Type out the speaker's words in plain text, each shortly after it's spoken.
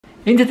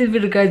In today's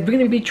video, guys, we're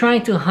going to be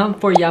trying to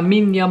hunt for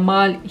Lamine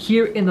Yamal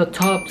here in the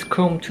Topps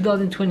Chrome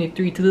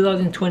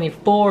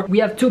 2023-2024. We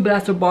have 2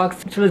 blaster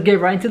boxes, so let's get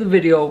right into the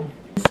video.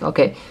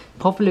 Okay,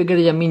 hopefully we get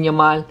a Lamine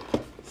Yamal.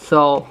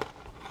 So,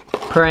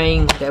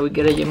 praying that we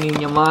get a Lamine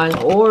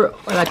Yamal or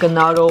like an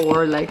auto,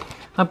 or like,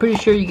 I'm pretty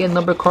sure you get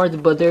number cards,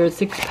 but there are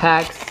 6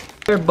 packs.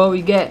 But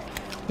we get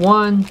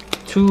 1,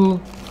 2,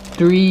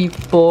 3,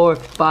 4,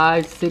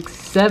 5, 6,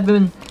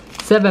 7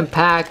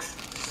 packs.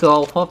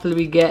 So hopefully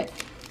we get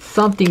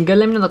something good.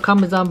 Let me know in the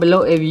comments down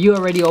below if you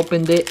already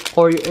opened it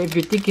or if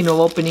you're thinking of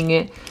opening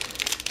it.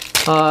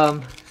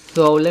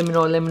 So let me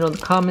know in the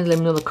comments.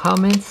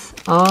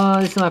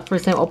 This is my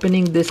first time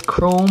opening this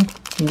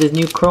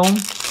new Chrome.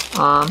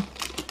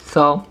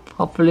 So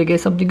hopefully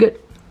get something good.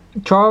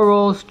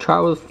 Charles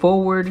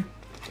forward.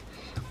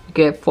 We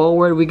get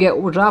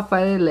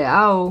Rafael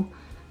Leao,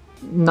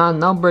 not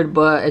numbered,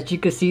 but as you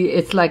can see,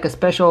 it's like a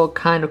special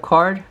kind of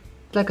card.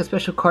 It's like a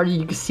special card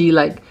you can see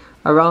like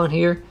around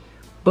here.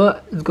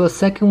 But let's go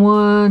second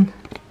one.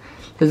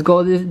 Let's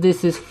go.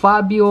 This is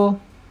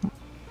Fabio.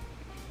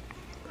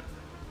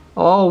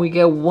 Oh, we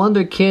get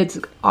Wonder Kids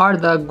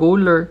Arda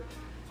Güler.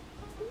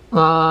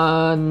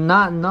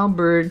 Not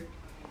numbered.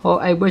 Oh,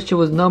 I wish it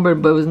was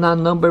numbered, but it was not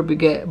numbered. We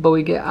get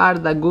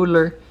Arda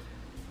Güler,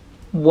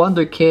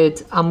 Wonder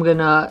Kids. I'm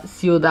gonna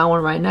seal that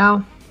one right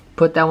now.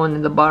 Put that one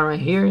in the bottom right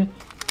here.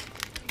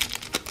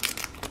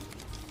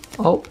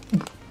 Oh,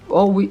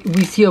 we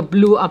see a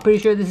blue. I'm pretty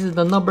sure this is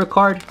the number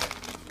card.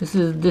 This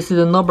is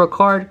a number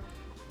card.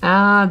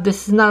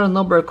 This is not a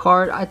number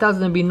card. I thought it was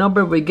gonna be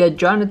numbered. We get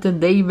Jonathan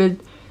David.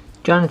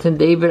 I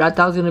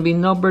thought it was gonna be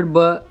numbered,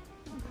 but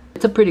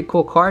it's a pretty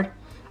cool card.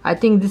 I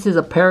think this is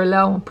a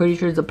parallel. I'm pretty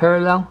sure it's a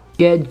parallel.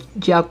 Get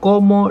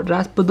Giacomo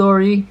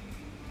Raspadori.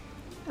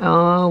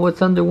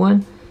 What's under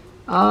one?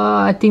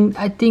 I think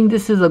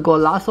this is a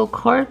Golazo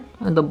card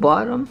on the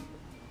bottom.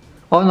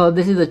 Oh no,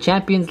 this is a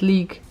Champions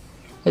League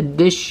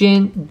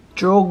edition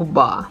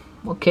Drogba.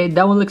 Okay,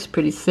 that one looks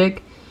pretty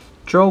sick.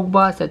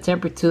 Drogba,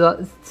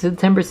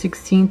 September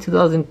 16,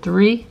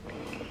 2003.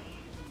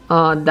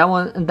 That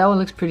one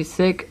looks pretty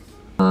sick.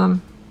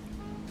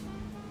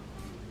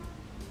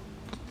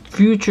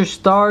 Future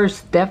stars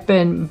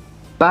Stefan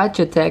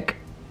Bachatek.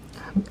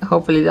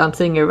 Hopefully I'm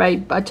saying it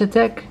right,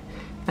 Bachatek.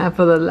 And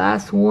for the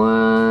last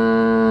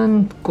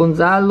one,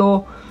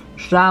 Gonzalo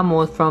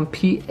Ramos from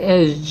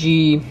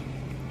PSG.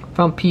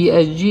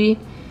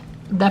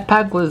 That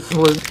pack was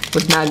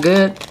not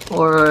good,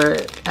 or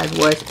as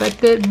well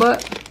expected,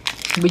 but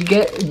we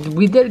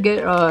did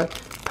get a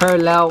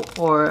parallel,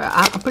 or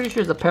I'm pretty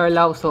sure it's a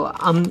parallel. So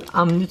I'm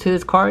new to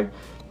this card,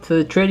 to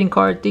the trading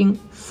card thing.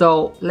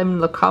 So let me know in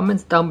the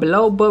comments down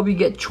below. But we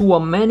get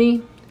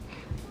Chouameni.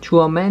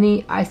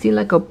 I see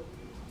like a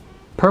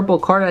purple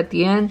card at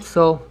the end.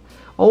 So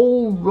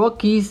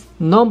rookies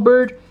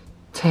numbered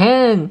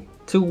 10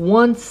 to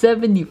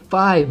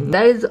 175.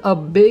 That is a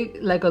big,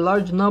 like a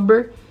large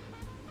number.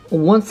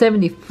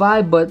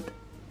 175, but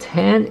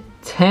 10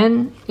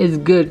 is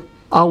good.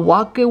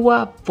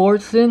 Awakewa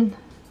Forsen,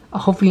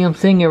 hopefully I'm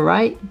saying it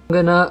right. I'm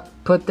gonna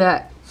put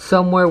that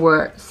somewhere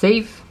where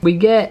safe. We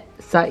get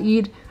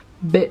Said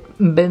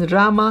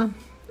Benrahma,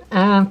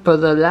 and for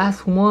the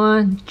last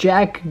one,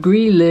 Jack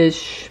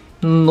Grealish,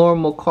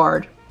 normal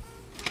card,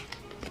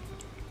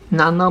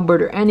 not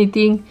numbered or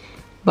anything,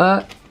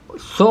 but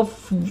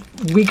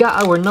we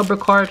got our number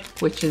card,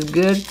 which is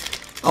good.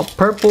 A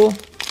purple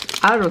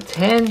out of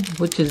 10,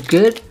 which is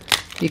good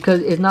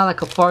because it's not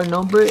like a far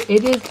number.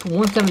 It is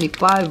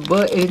 175,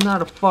 but it's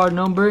not a far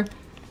number.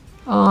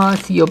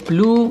 See a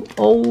blue.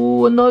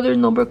 Oh, another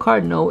number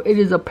card. No, it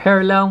is a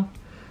parallel.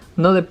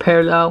 Another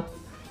parallel.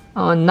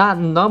 Not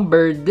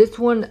numbered. This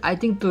one, I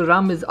think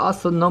Thuram is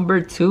also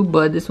numbered too,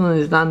 but this one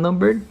is not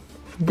numbered.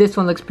 This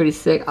one looks pretty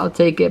sick. I'll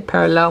take it.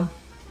 Parallel.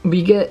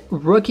 We get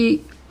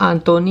rookie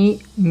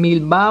Anthony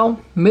Milbao,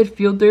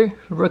 midfielder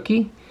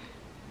rookie.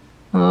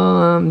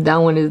 That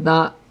one is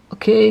not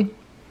okay.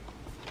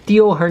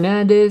 Theo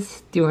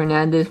Hernandez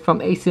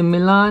from AC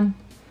Milan.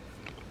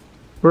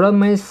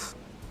 Rames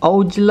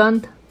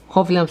Ojland,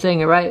 hopefully I'm saying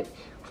it right,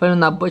 if I'm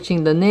not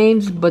butchering the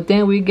names. But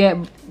then we get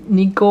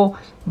Nico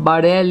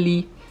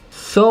Barelli.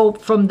 So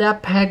from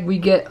that pack we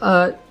get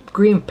a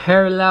green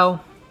parallel,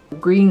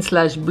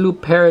 green/blue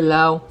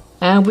parallel,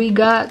 and we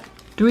got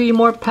 3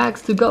 more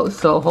packs to go.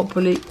 So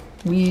hopefully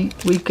we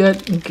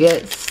could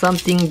get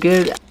something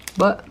good,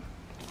 but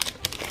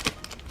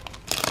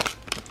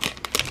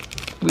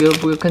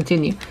we'll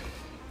continue.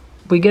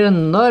 We get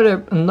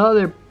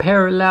another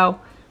parallel,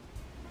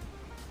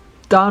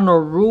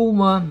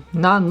 Donnarumma,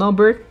 not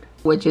numbered,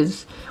 which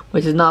is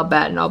not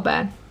bad.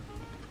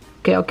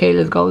 Okay,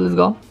 let's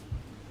go.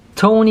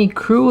 Tony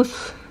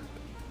Cruz.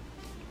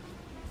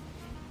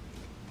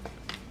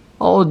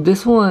 Oh,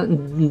 this was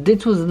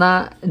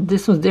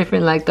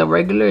different like the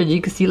regular.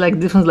 You can see like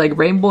this one's like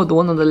rainbow. The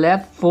one on the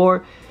left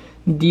for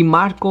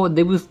DeMarco,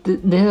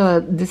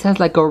 this has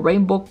like a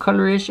rainbow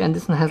colorish, and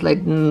this one has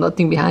like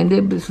nothing behind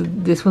it.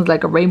 This one's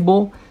like a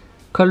rainbow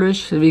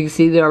colorish, so you can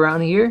see they're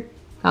around here.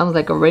 Sounds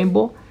like a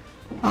rainbow.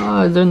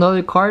 Is there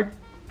another card?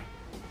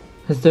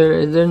 Is there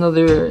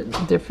another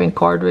different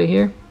card right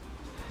here?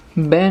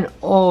 Ben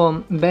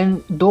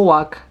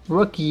Doak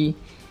rookie,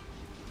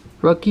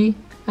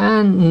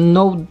 and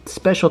no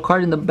special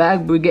card in the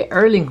back. We get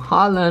Erling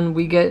Haaland.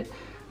 We get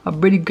a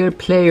pretty good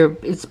player.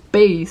 It's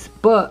base,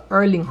 but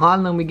Erling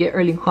Haaland. We get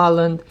Erling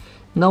Haaland.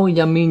 No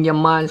Lamine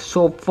Yamal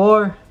so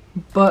far,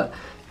 but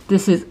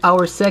this is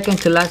our second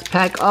to last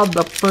pack of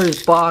the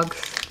first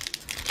box.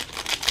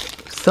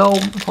 So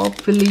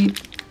hopefully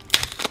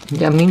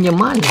Lamine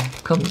Yamal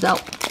comes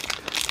out,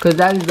 because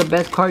that is the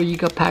best card you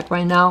could pack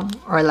right now,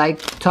 or like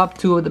top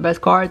 2 of the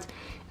best cards.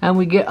 And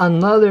we get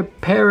another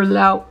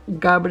parallel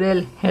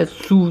Gabriel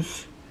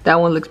Jesus. That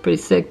one looks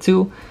pretty sick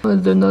too.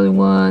 Is there another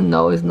one?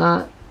 No, it's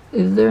not.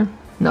 Is there?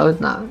 No,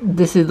 it's not.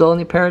 This is the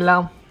only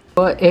parallel,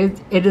 but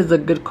it is a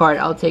good card.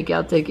 I'll take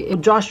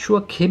it.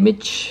 Joshua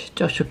Kimmich,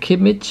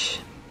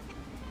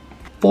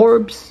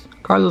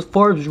 Carlos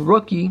Forbes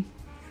rookie,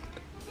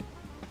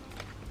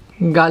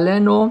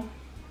 Galeno,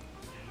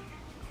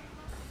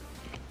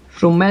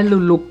 Romelu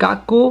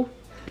Lukaku,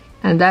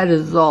 and that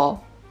is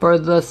all for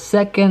the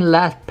second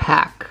last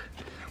pack.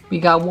 We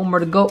got one more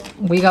to go.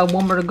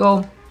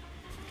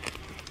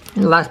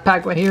 Last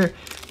pack right here.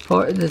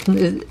 For this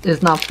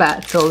is not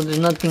fat, so there's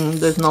nothing.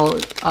 There's no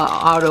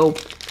auto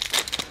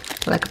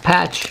like a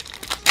patch.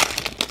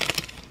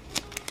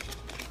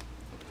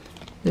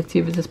 Let's see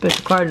if it's a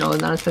special card. No,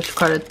 it's not a special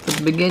card at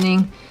the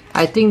beginning.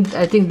 I think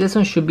this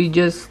one should be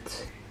just.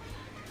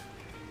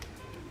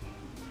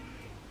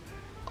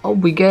 Oh,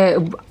 we get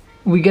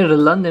a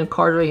London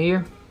card right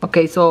here.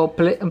 Okay, so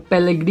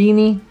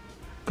Pellegrini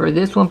for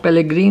this one,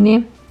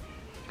 Pellegrini,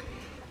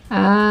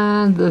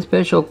 and the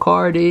special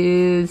card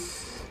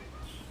is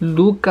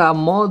Luka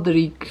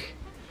Modric,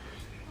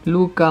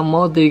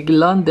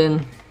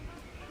 London.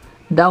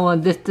 That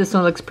one, this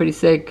one looks pretty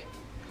sick.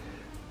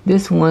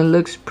 This one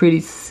looks pretty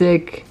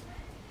sick.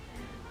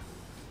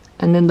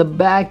 And then the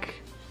back,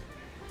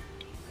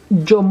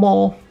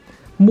 Jamal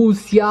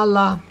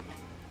Musiala.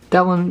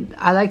 That one,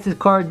 I like this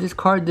card. This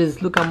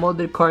Luka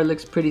Modric card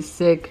looks pretty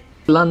sick.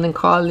 London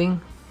Calling.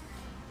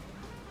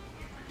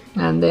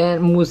 And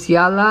then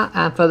Musiala.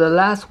 And for the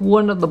last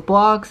one of the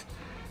box,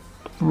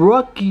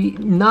 rookie,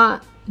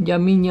 not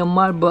Lamine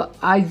Yamal, but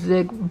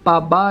Isaac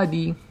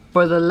Babadi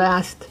for the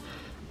last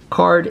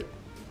card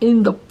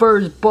in the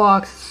first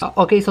box.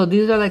 Okay, so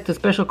these are like the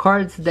special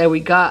cards that we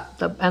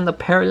got, and the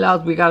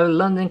parallels. We got a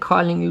London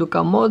Calling Luka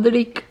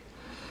Modric,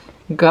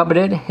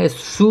 Gabriel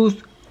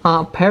Jesus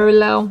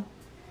parallel,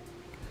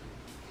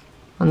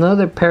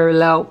 another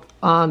parallel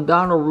on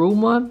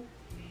Donnarumma,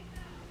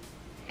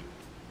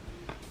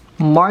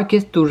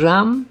 Marcus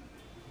Thuram,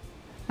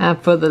 and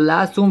for the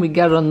last one we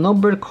got a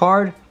numbered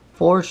card,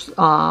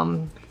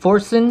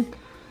 Forsen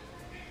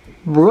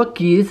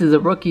rookie. This is a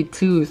rookie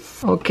too.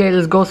 Okay,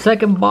 let's go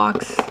second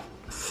box.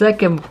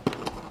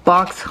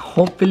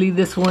 Hopefully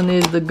this one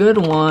is the good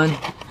one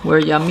where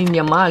Lamine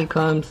Yamal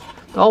comes.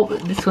 Oh,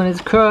 this one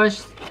is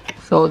crushed,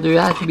 so there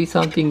has to be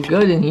something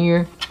good in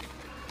here.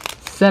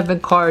 7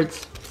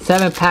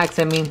 packs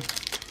I mean,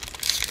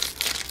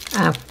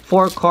 and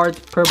 4 cards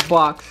per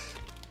box.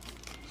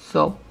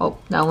 So, oh,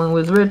 that one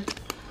was ripped.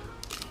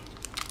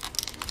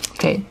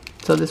 Okay,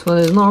 so this one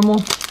is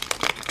normal.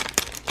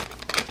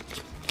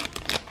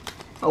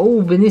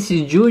 Oh,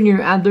 Vinicius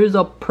Jr. and there's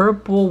a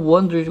purple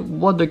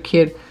Wonder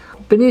Kid.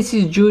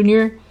 Vinicius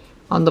Jr.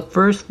 on the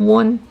first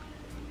one.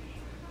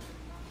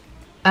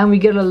 And we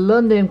get a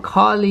London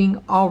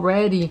Calling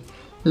already.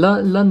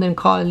 London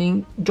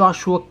Calling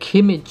Joshua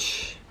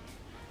Kimmich.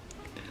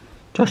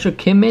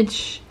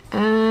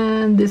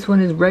 And this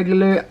one is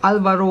regular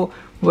Alvaro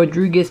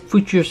Rodriguez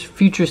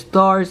Future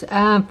Stars.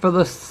 And for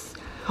the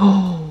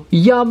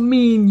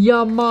Lamine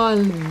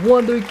Yamal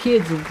Wonder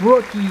Kids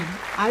rookie.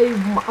 I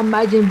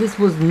imagine this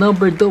was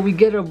numbered though. We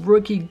get a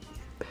rookie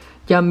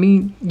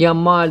Lamine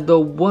Yamal, the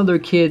Wonder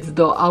Kids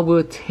though. I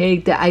will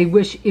take that. I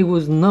wish it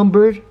was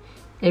numbered.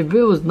 If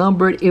it was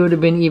numbered, it would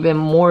have been even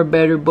more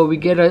better. But we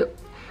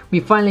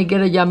finally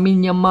get a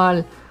Lamine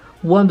Yamal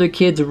Wonder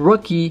Kids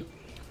rookie.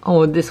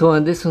 Oh, this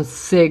one's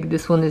sick.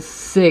 This one is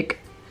sick.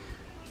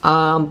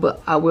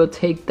 But I will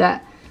take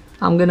that.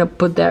 I'm gonna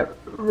put that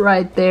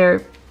right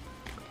there.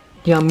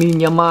 Lamine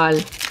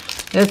Yamal.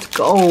 Let's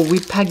go. We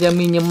packed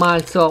Lamine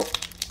Yamal, so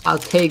I'll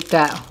take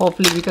that.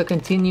 Hopefully we can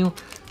continue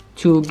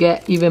to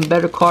get even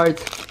better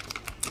cards.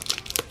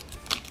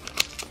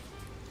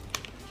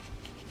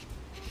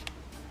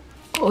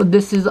 Oh,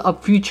 this is a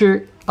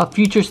future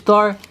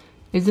star.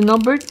 Is it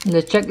numbered?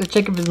 Let's check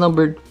if it's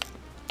numbered.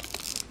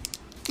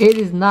 It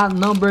is not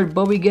numbered,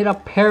 but we get a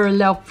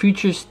parallel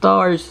future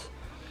stars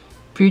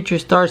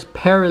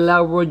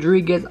parallel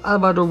Rodriguez,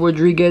 Alvaro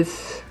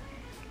Rodriguez.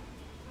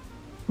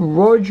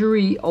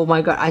 Rodri, oh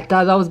my god, I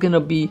thought that was gonna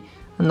be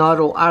an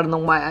auto. I don't know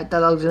why I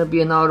thought that was gonna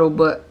be an auto,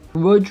 but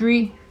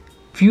Rodri,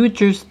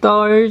 Future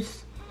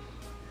Stars,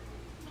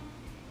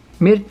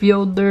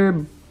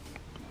 midfielder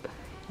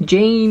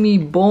Jamie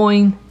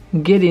Boyne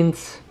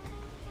Giddens.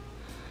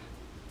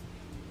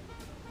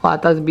 Oh, I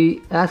thought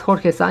that's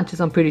Jorge Sanchez,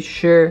 I'm pretty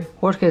sure.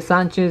 Jorge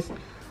Sanchez,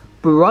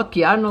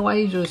 rookie. I don't know why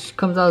he just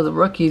comes out as a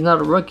rookie. He's not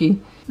a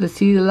rookie. Let's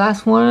see the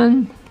last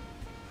one.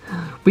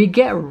 We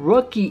get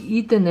rookie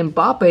Ethan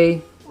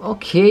Mbappe.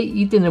 Okay,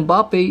 Ethan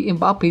Mbappe,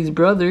 Mbappe's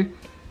brother.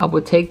 I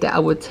would take that. I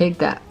would take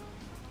that.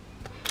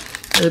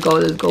 Let's go.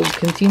 Let's go.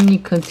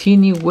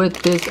 Continue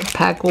with this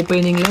pack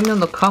opening. Let me know in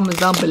the comments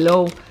down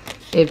below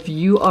if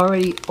you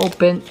already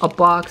opened a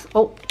box.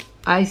 Oh,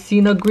 I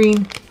seen a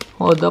green.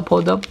 Hold up,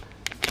 hold up.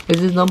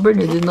 Is this numbered?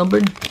 Is this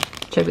numbered?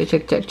 Check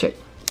it, check.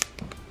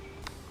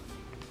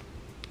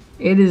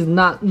 It is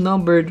not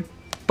numbered,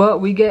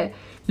 but we get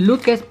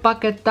Lucas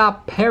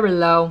Paquetá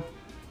parallel,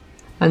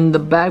 and in the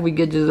back we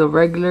get just a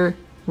regular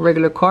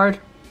card.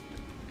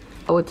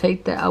 I would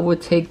take that. I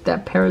would take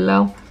that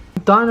parallel.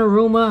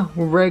 Donnarumma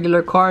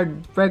regular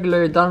card,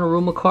 regular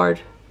Donnarumma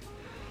card.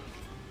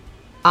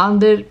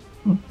 Ander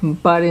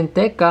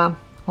Barenteca.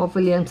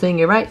 Hopefully I'm saying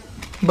it right,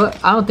 but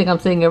I don't think I'm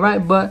saying it right.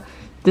 But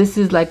this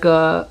is like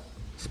a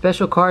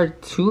special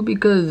card too,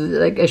 because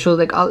like it shows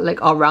like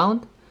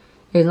around.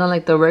 It's not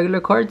like the regular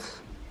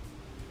cards.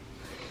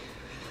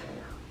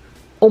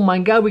 Oh my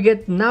god, we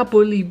get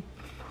Napoli,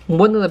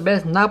 one of the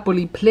best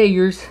Napoli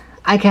players.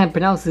 I can't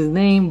pronounce his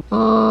name.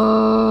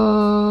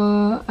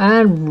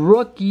 And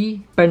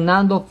rookie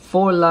Fernando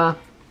Fola,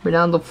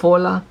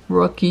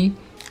 rookie.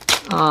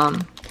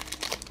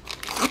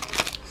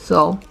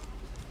 So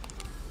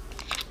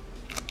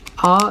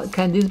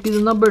can this be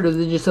the number, or is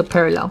it just a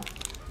parallel?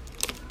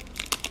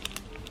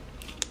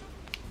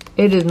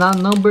 It is not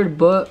numbered,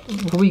 but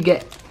we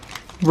get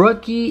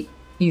rookie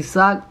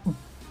Isaac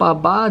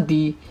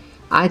Babadi.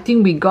 I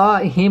think we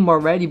got him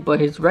already, but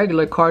his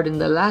regular card in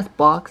the last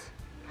box.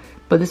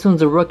 But this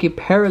one's a rookie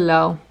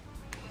parallel.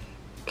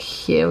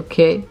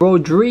 Okay.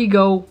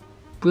 Rodrigo.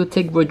 We'll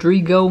take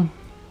Rodrigo.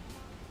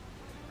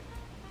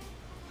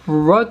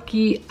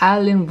 Rookie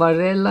Allen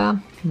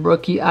Varela.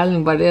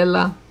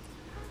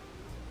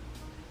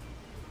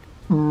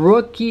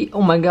 Rookie,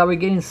 oh my god, we're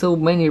getting so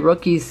many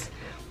rookies.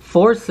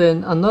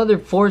 Forsen, another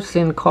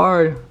Forsen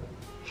card.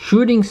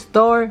 Shooting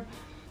star.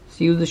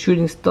 See who's the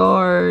shooting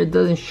star. It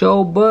doesn't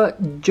show,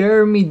 but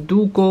Jeremy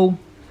Duco,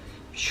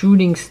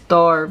 shooting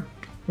star.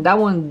 That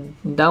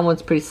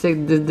one's pretty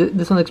sick.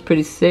 This one looks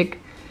pretty sick.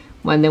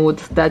 And then with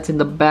the stats in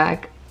the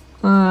back.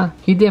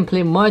 He didn't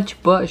play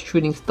much, but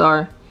shooting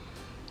star.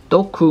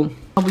 Doku.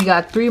 We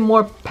got 3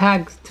 more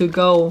packs to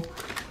go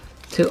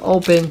to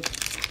open.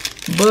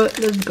 But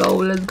let's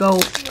go.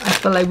 I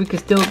feel like we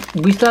still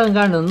haven't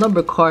gotten a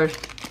number card.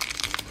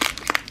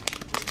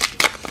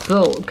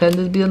 So can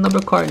this be a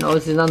number card? No,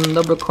 this is not a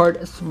number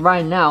card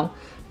right now.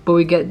 But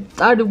we get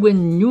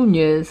Darwin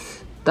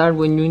Nunez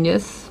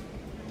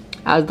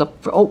as the,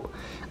 oh,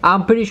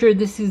 I'm pretty sure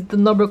this is the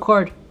number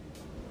card.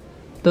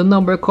 The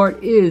number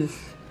card is,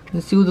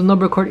 let's see who the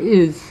number card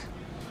is.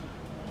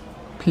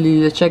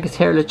 Please, let's check his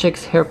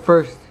hair,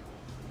 first.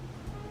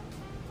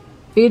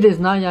 It is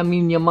not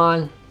Lamine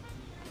Yamal.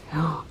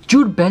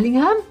 Jude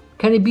Bellingham?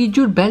 Can it be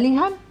Jude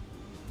Bellingham?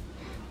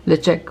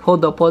 Let's check.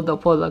 Hold up.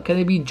 Can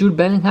it be Jude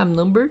Bellingham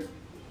numbered?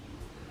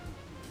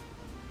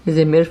 Is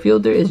it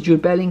midfielder? Is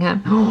Jude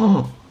Bellingham?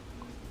 Oh,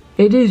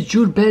 it is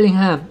Jude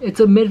Bellingham. It's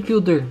a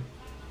midfielder.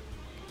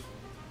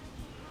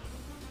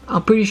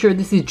 I'm pretty sure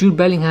this is Jude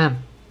Bellingham.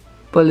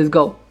 But let's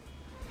go.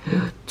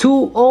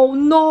 Oh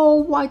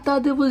no, I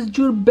thought it was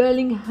Jude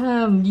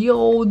Bellingham.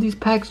 Yo, these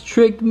packs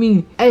tricked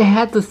me. It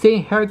had the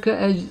same haircut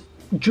as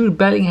Jude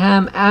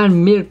Bellingham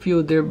and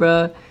midfielder,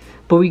 bruh.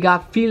 But we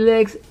got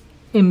Felix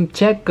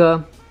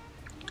Mcheka.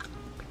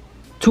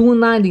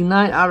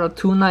 299 out of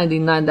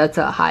 299. That's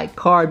a high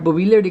card, but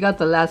we literally got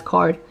the last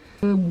card.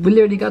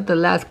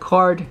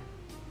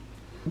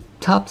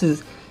 Topps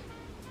is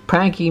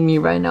pranking me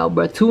right now,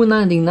 but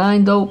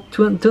 299 though.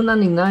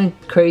 299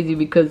 crazy,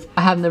 because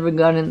I have never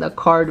gotten the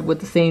card with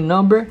the same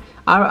number.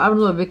 I don't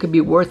know if it could be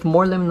worth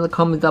more. Let me know in the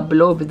comments down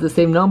below if it's the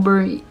same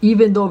number,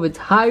 even though if it's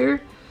higher.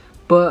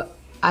 But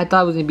I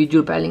thought it was gonna be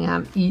Jude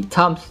Bellingham.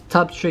 Topps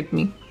tricked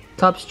me.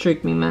 Topps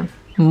tricked me, man.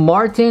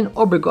 Martin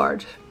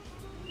Obergaard.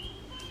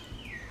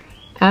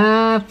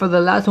 And for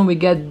the last one, we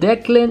get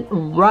Declan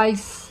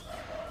Rice,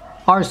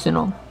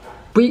 Arsenal.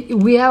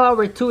 We have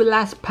our 2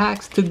 last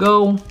packs to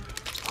go.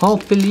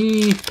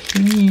 Hopefully,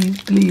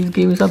 please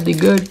give me something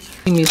good.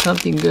 Give me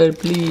something good,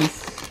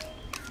 please.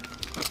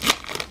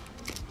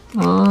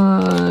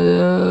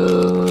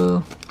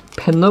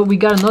 No, we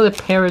got another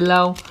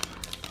parallel.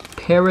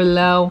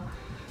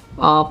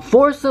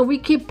 Forza, we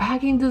keep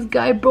packing this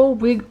guy, bro.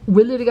 We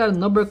literally got a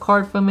number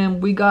card from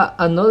him. We got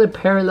another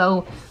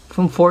parallel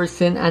from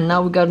Forsen, and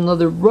now we got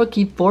another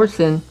rookie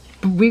Forsen.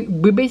 We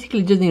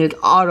basically just needed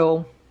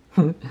auto.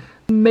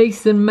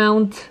 Mason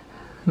Mount,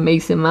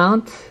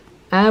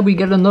 and we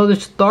got another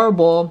star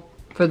ball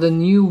for the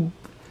new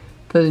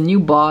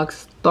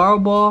box. Star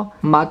ball,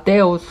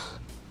 Mateos.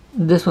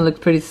 This one looks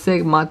pretty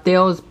sick.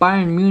 Mateos,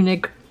 Bayern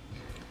Munich.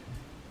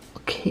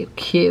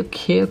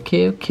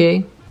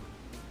 Okay.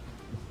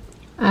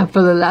 And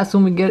for the last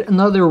one, we get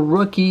another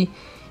rookie,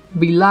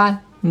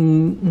 Bilal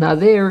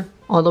Nader.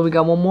 Although we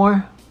got one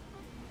more.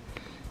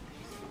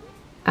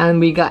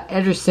 And we got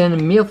Ederson,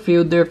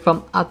 midfielder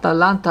from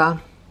Atalanta.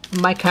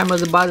 my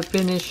camera's about to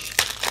finish,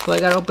 so I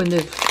gotta open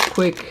this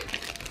quick.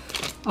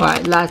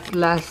 Alright, last.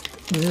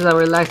 This is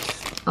our last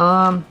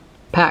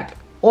pack.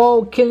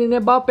 Oh, Kylian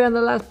Mbappe on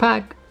the last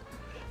pack.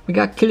 We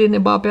got Kylian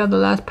Mbappe on the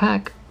last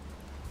pack.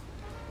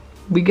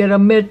 We get a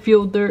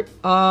midfielder,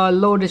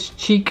 Lotus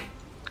Cheek.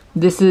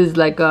 This is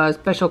like a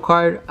special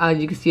card, as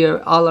you can see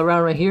all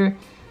around right here.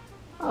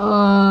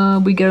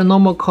 We get a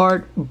normal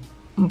card,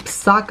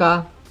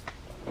 Saka.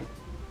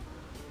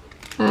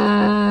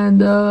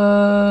 And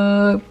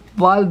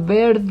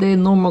Valverde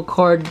normal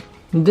card.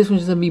 This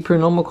one's gonna be per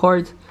normal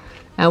cards.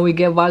 And we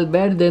get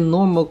Valverde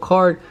normal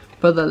card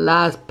for the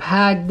last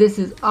pack. This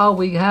is all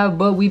we have,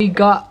 but we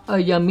got a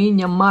Lamine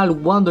Yamal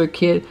Wonder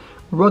Kid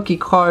rookie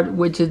card,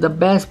 which is the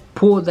best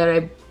pull that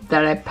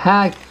I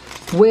packed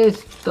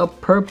with the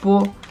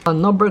purple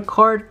number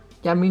card.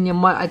 Lamine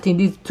Yamal, I think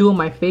these two are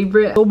my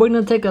favorite. So we're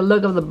gonna take a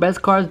look at the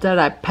best cards that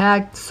I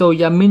packed. So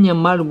Lamine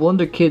Yamal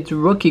Wonder Kid's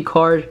rookie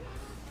card,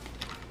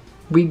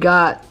 we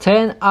got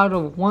 10 out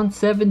of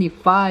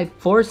 175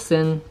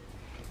 Forsen.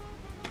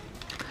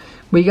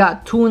 We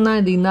got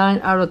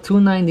 299 out of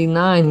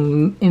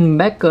 299 in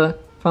Mecca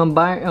from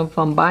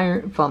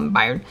Borussia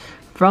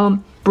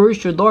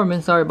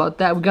Dortmund. Sorry about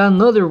that. We got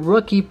another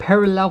rookie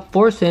parallel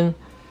Forsen.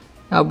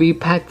 We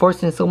packed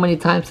Forsen so many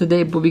times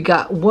today, but we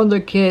got Wonder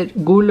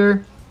Kid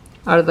Guller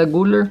out of the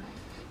Guller,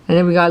 and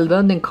then we got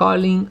London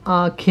Calling,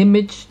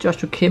 Kimmich,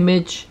 Joshua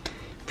Kimmich,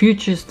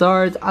 Future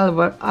Stars,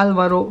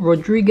 Alvaro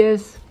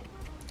Rodriguez,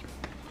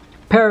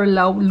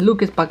 parallel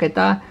Lucas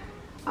Paqueta,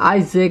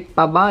 Isaac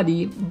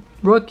Babadi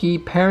rookie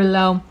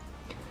parallel,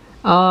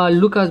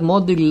 Lucas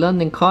Modric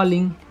London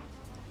Calling,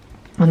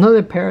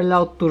 another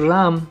parallel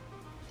Thuram,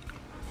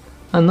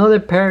 another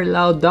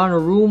parallel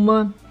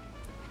Donnarumma,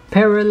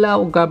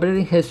 parallel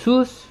Gabriel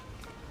Jesus,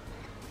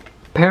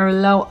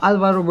 parallel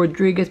Alvaro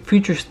Rodriguez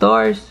Future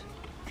Stars,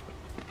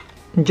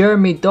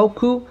 Jeremy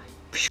Doku,